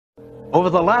Over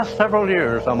the last several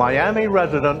years, a Miami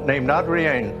resident named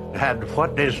Adrienne had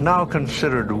what is now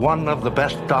considered one of the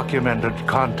best documented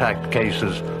contact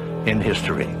cases in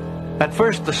history. At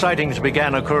first, the sightings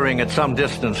began occurring at some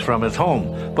distance from his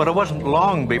home, but it wasn't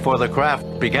long before the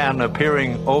craft began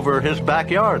appearing over his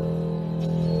backyard.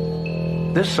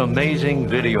 This amazing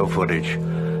video footage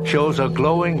shows a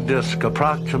glowing disc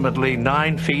approximately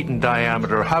 9 feet in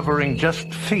diameter hovering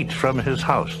just feet from his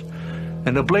house.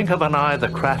 In a blink of an eye, the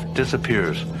craft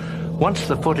disappears. Once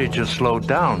the footage is slowed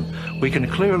down, we can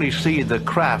clearly see the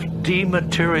craft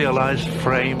dematerialized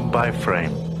frame by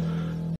frame.